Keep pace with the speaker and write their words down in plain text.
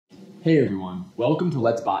Hey everyone, welcome to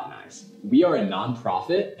Let's Botanize. We are a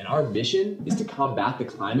nonprofit and our mission is to combat the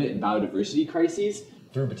climate and biodiversity crises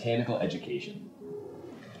through botanical education.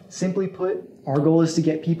 Simply put, our goal is to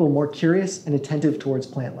get people more curious and attentive towards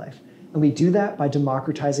plant life, and we do that by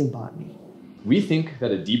democratizing botany. We think that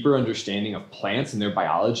a deeper understanding of plants and their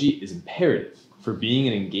biology is imperative for being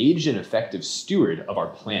an engaged and effective steward of our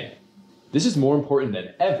planet. This is more important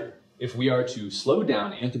than ever if we are to slow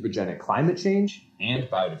down anthropogenic climate change and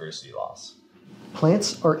biodiversity loss.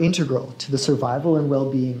 Plants are integral to the survival and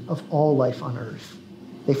well-being of all life on Earth.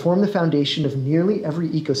 They form the foundation of nearly every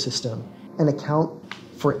ecosystem and account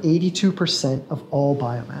for 82% of all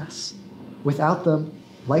biomass. Without them,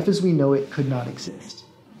 life as we know it could not exist.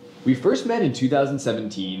 We first met in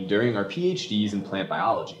 2017 during our PhDs in plant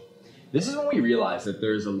biology. This is when we realized that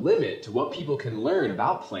there is a limit to what people can learn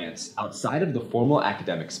about plants outside of the formal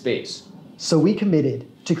academic space. So we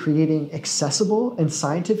committed to creating accessible and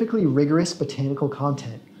scientifically rigorous botanical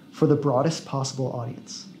content for the broadest possible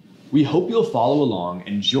audience. We hope you'll follow along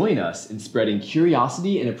and join us in spreading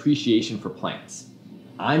curiosity and appreciation for plants.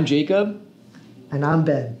 I'm Jacob. And I'm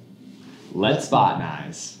Ben. Let's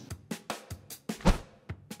botanize.